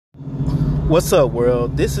What's up,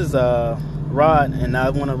 world? This is Rod, and I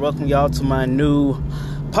want to welcome y'all to my new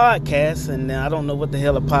podcast. And I don't know what the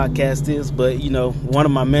hell a podcast is, but one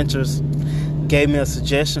of my mentors gave me a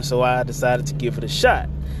suggestion, so I decided to give it a shot.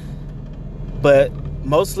 But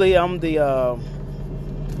mostly, I'm the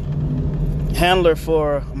handler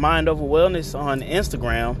for Mind Over Wellness on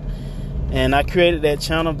Instagram, and I created that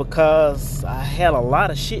channel because I had a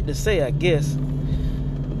lot of shit to say, I guess.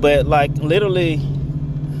 But literally,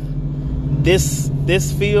 this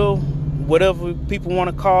field, whatever people want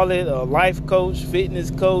to call it, a life coach, fitness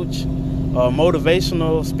coach, a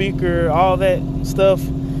motivational speaker, all that stuff,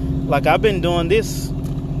 I've been doing this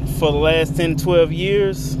for the last 10, 12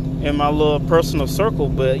 years in my little personal circle,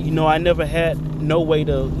 but I never had no way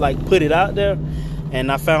to put it out there.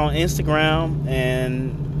 And I found Instagram,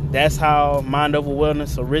 and that's how Mind Over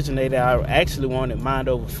Wellness originated. I actually wanted Mind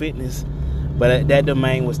Over Fitness, but that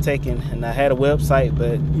domain was taken, and I had a website,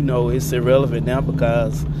 but it's irrelevant now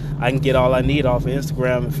because I can get all I need off of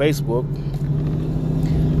Instagram and Facebook.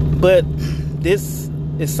 But this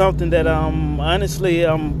is something that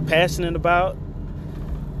I'm passionate about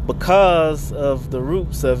because of the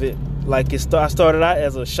roots of it. I started out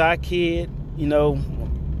as a shy kid,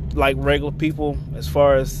 like regular people, as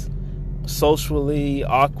far as socially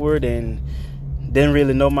awkward, and didn't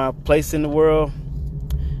really know my place in the world.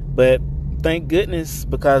 But thank goodness,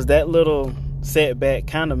 because that little setback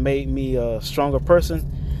kind of made me a stronger person,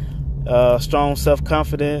 strong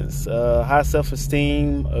self-confidence, high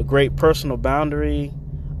self-esteem, a great personal boundary.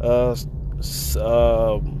 I'm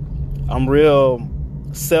real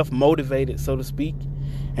self-motivated, so to speak,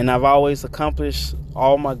 and I've always accomplished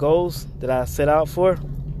all my goals that I set out for.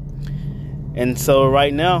 And so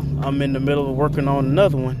right now I'm in the middle of working on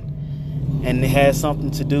another one, and it has something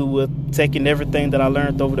to do with taking everything that I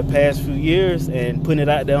learned over the past few years and putting it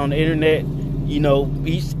out there on the internet.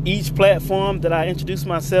 Each platform that I introduce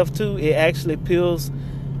myself to, it actually peels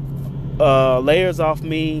layers off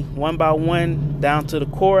me one by one down to the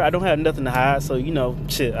core. I don't have nothing to hide, so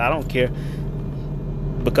shit, I don't care,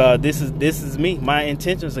 because this is me. My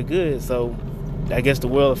intentions are good, so I guess the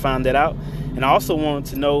world will find that out. And I also wanted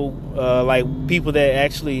to know, people that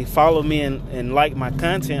actually follow me and like my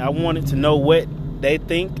content, I wanted to know what they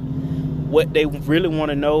think, what they really want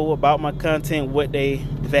to know about my content, if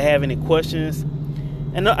they have any questions.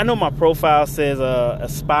 And I know my profile says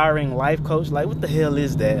aspiring life coach. What the hell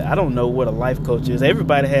is that? I don't know what a life coach is.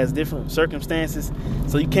 Everybody has different circumstances,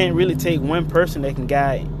 so you can't really take one person that can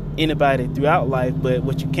guide anybody throughout life. But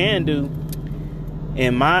what you can do,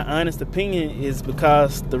 in my honest opinion, is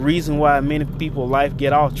because the reason why many people's life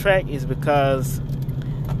get off track is because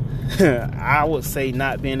I would say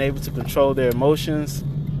not being able to control their emotions,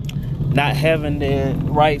 not having the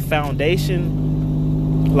right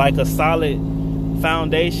foundation, a solid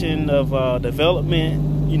foundation of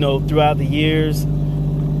development, throughout the years,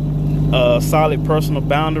 solid personal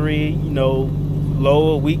boundary, low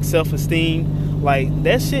or weak self-esteem.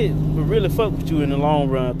 That shit will really fuck with you in the long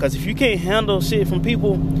run. Because if you can't handle shit from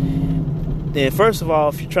people, then first of all,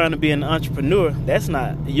 if you're trying to be an entrepreneur,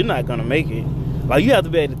 you're not gonna make it. You have to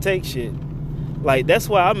be able to take shit. That's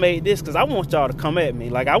why I made this, because I want y'all to come at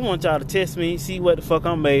me. I want y'all to test me, see what the fuck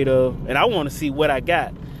I'm made of, and I want to see what I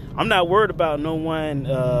got. I'm not worried about no one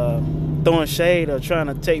throwing shade or trying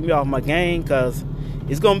to take me off my game, because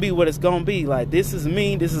it's gonna be what it's gonna be. This is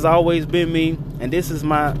me. This has always been me, and this is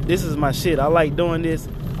my shit. I like doing this.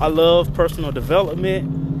 I love personal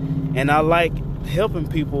development, and I like helping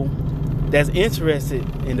people that's interested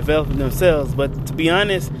in developing themselves. But to be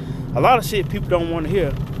honest, a lot of shit people don't want to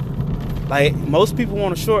hear. Most people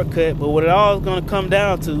want a shortcut, but what it all is gonna come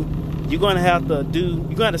down to, you're gonna have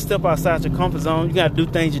to step outside your comfort zone. You gotta do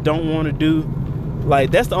things you don't want to do.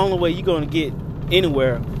 That's the only way you're gonna get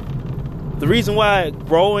anywhere. The reason why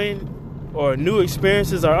growing or new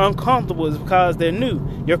experiences are uncomfortable is because they're new.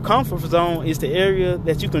 Your comfort zone is the area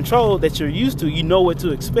that you control, that you're used to. You know what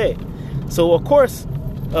to expect. So of course,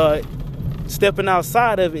 stepping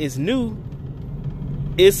outside of it is new.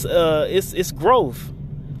 It's growth.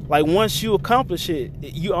 Once you accomplish it,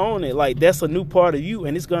 you own it. That's a new part of you,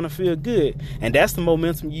 and it's gonna feel good. And that's the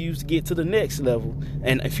momentum you use to get to the next level.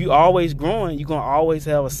 And if you always growing, you're gonna always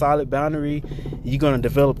have a solid boundary. You're gonna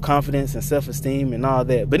develop confidence and self-esteem and all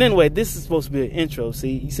that. But anyway, this is supposed to be an intro. You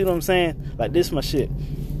see what I'm saying? This is my shit.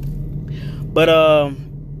 But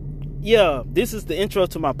yeah, this is the intro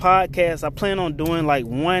to my podcast. I plan on doing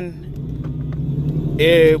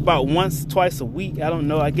about once, twice a week. I don't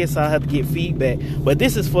know. I guess I'll have to get feedback. But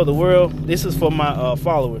this is for the world. This is for my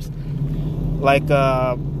followers.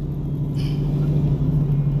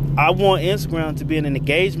 I want Instagram to be an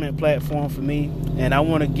engagement platform for me, and I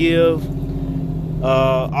want to give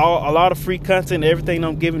A lot of free content. Everything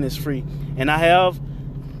I'm giving is free, and I have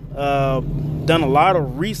done a lot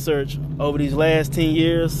of research over these last 10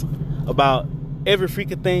 years about every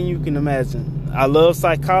freaking thing you can imagine. I love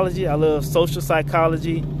psychology. I love social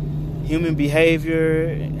psychology, human behavior,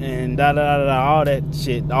 and all that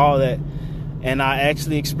shit, all that. And I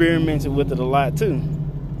actually experimented with it a lot too.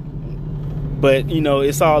 But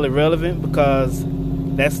it's all irrelevant because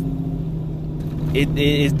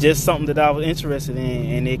it's just something that I was interested in,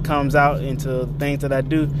 and it comes out into the things that I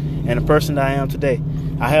do and the person that I am today.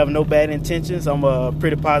 I have no bad intentions. I'm a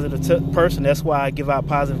pretty positive person. That's why I give out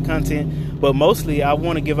positive content. But mostly I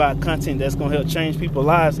want to give out content that's going to help change people's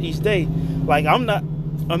lives each day. Like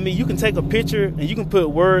you can take a picture and you can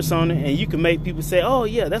put words on it and you can make people say, oh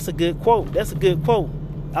yeah, that's a good quote. That's a good quote.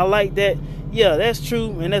 I like that. Yeah, that's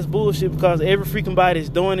true, and that's bullshit because every freaking body is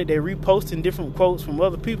doing it. They're reposting different quotes from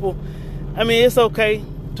other people. I mean, it's okay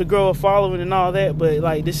to grow a following and all that, but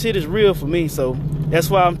like this shit is real for me, so that's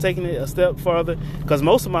why I'm taking it a step further, because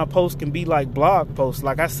most of my posts can be like blog posts.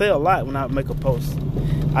 Like I say a lot when I make a post.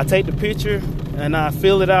 I take the picture and I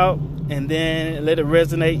fill it out and then let it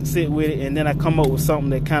resonate, sit with it, and then I come up with something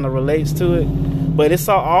that kind of relates to it. But it's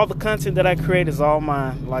all the content that I create is all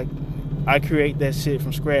mine. Like I create that shit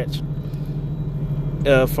from scratch.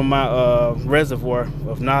 From my reservoir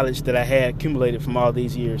of knowledge that I had accumulated from all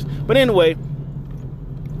these years. But anyway,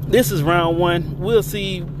 this is round one. We'll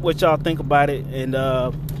see what y'all think about it. And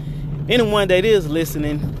anyone that is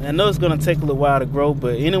listening, I know it's going to take a little while to grow,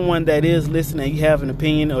 but anyone that is listening, you have an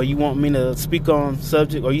opinion or you want me to speak on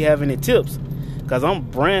subject or you have any tips, because I'm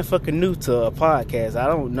brand fucking new to a podcast. I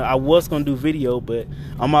don't know. I was going to do video, but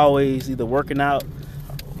I'm always either working out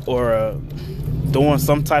or doing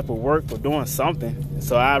some type of work or doing something.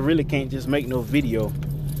 So I really can't just make no video,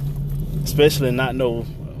 especially not no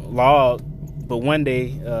log. But one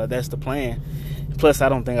day, that's the plan. Plus, I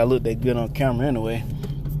don't think I look that good on camera anyway.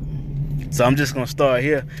 So I'm just gonna start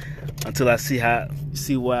here until I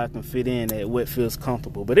see where I can fit in at what feels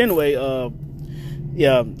comfortable. But anyway,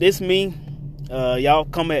 yeah, this me. Y'all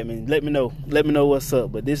come at me. Let me know what's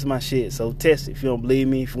up. But this is my shit. So test it. If you don't believe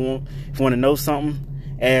me, if you want to know something,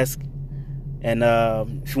 ask. And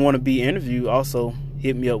if you want to be interviewed, also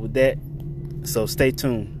hit me up with that. So stay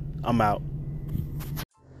tuned. I'm out.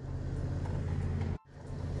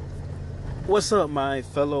 What's up, my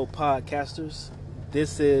fellow podcasters?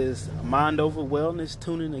 This is Mind Over Wellness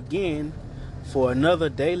tuning again for another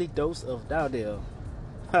daily dose of Dowdell.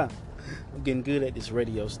 I'm getting good at this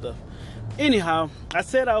radio stuff. Anyhow, I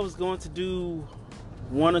said I was going to do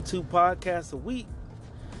 1 or 2 podcasts a week,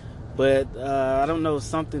 but I don't know,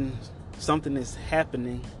 something is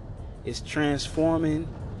happening. It's transforming,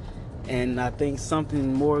 and I think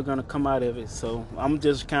something more gonna come out of it. So I'm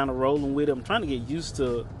just kind of rolling with it. I'm trying to get used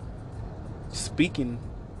to speaking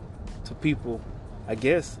to people, I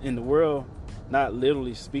guess, in the world, not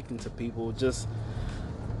literally speaking to people, just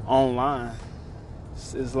online.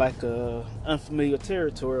 It's like a unfamiliar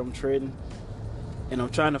territory I'm treading, and I'm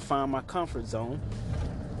trying to find my comfort zone.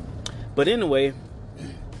 But anyway,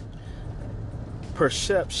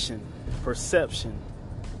 perception.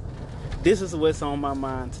 This is what's on my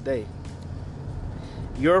mind today.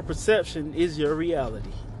 Your perception is your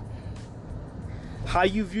reality. How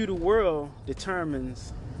you view the world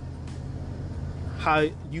determines how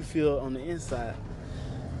you feel on the inside.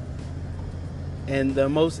 And the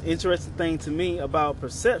most interesting thing to me about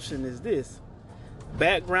perception is this: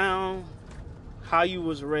 background, how you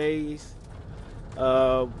was raised,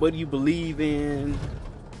 what you believe in,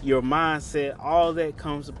 your mindset, all that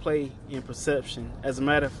comes to play in perception. As a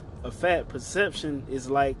matter of fact, perception is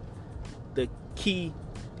like the key.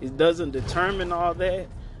 It doesn't determine all that,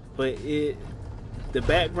 but the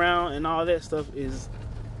background and all that stuff is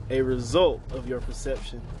a result of your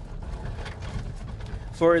perception.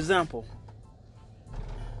 For example,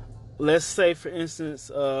 let's say, for instance,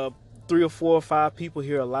 3 or 4 or 5 people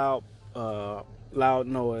hear a loud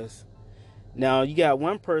noise. Now, you got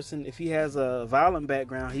one person, if he has a violent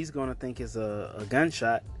background, he's going to think it's a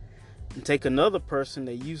gunshot. And take another person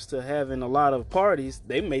that used to having a lot of parties,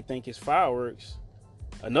 they may think it's fireworks.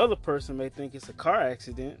 Another person may think it's a car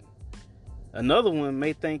accident. Another one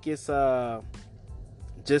may think it's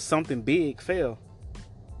just something big fell.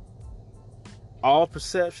 All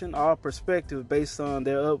perception, all perspective based on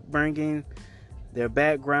their upbringing, their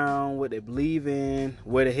background, what they believe in,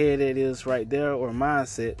 where the head it is right there, or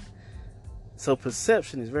mindset. So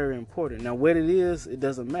perception is very important. Now, what it is, it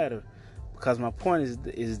doesn't matter, because my point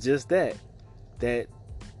is just that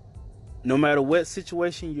no matter what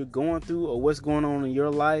situation you're going through or what's going on in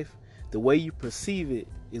your life, the way you perceive it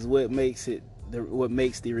is what makes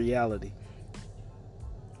the reality.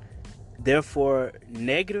 Therefore,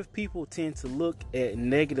 negative people tend to look at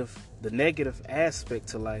the negative aspect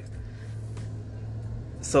to life.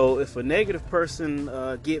 So if a negative person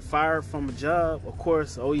get fired from a job, of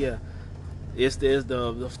course, oh yeah, it's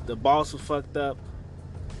the boss was fucked up.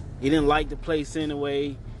 He didn't like the place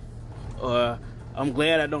anyway, or I'm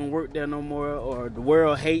glad I don't work there no more, or the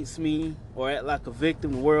world hates me, or act like a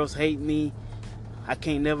victim. The world's hate me. I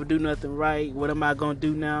can't never do nothing right. What am I gonna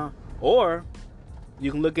do now? Or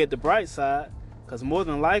you can look at the bright side, because more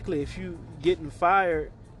than likely, if you getting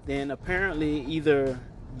fired, then apparently either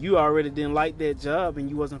you already didn't like that job and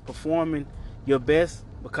you wasn't performing your best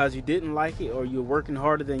because you didn't like it, or you're working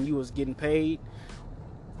harder than you was getting paid.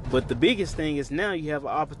 But the biggest thing is now you have an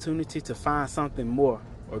opportunity to find something more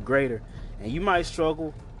or greater. And you might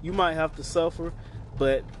struggle, you might have to suffer,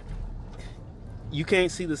 but you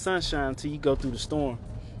can't see the sunshine until you go through the storm.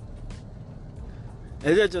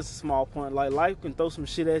 And that's just a small point. Like, life can throw some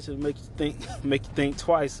shit at you and make you think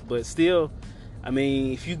twice. But still, I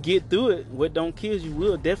mean, if you get through it, what don't kill you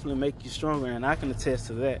will definitely make you stronger, and I can attest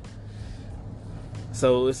to that.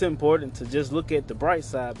 So it's important to just look at the bright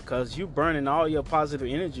side, because you're burning all your positive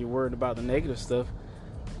energy worried about the negative stuff.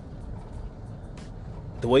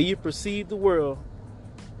 The way you perceive the world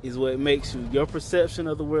is what makes you. Your perception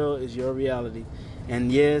of the world is your reality.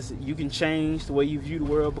 And yes, you can change the way you view the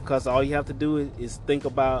world, because all you have to do is think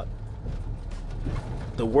about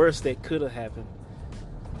the worst that could have happened.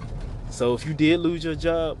 So if you did lose your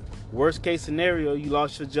job, worst case scenario, you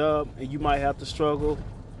lost your job and you might have to struggle,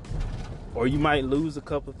 or you might lose a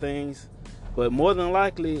couple things. But more than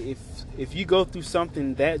likely, if you go through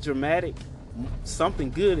something that dramatic,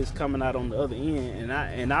 something good is coming out on the other end.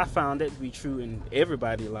 And I found that to be true in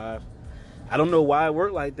everybody's life. I don't know why it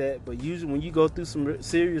worked like that, but usually when you go through some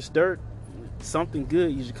serious dirt, something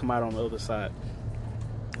good usually come out on the other side.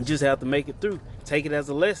 You just have to make it through. Take it as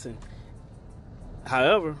a lesson.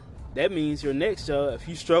 However, that means your next job, if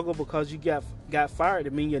you struggle because you got fired,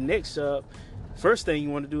 it means your next job, first thing you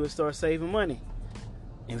want to do is start saving money.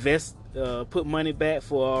 Invest, put money back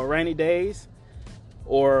for rainy days,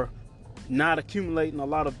 or not accumulating a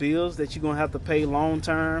lot of bills that you're going to have to pay long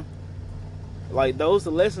term. Like, those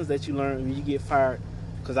are lessons that you learn when you get fired.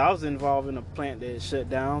 Because I was involved in a plant that shut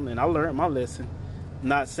down, and I learned my lesson.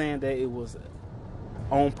 Not saying that it was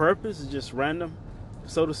on purpose, it's just random,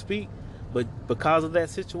 so to speak. But because of that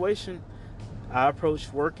situation, I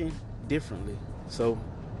approached working differently. So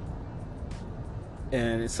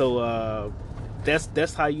that's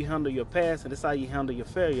how you handle your past, and that's how you handle your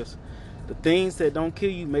failures. The things that don't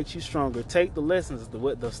kill you makes you stronger. Take the lessons.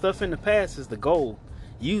 The stuff in the past is the goal.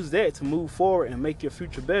 Use that to move forward and make your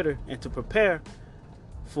future better, and to prepare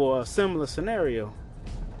for a similar scenario.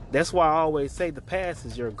 That's why I always say the past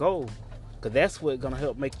is your goal, because that's what's going to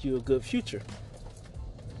help make you a good future.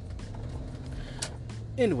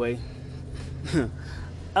 Anyway, I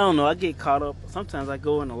don't know, I get caught up. Sometimes I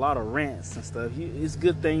go in a lot of rants and stuff. It's a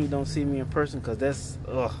good thing you don't see me in person, because that's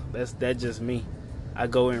just me. I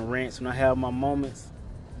go in rants when I have my moments.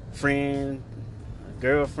 Friend,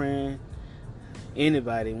 girlfriend,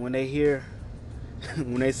 anybody, when they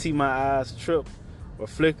see my eyes trip or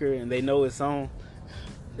flicker and they know it's on,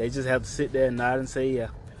 they just have to sit there and nod and say yeah.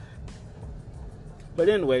 But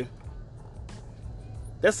anyway,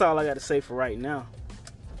 that's all I got to say for right now.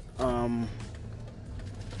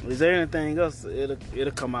 Is there anything else?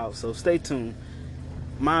 It'll come out, so stay tuned.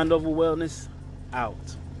 Mind Over Wellness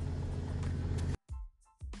out.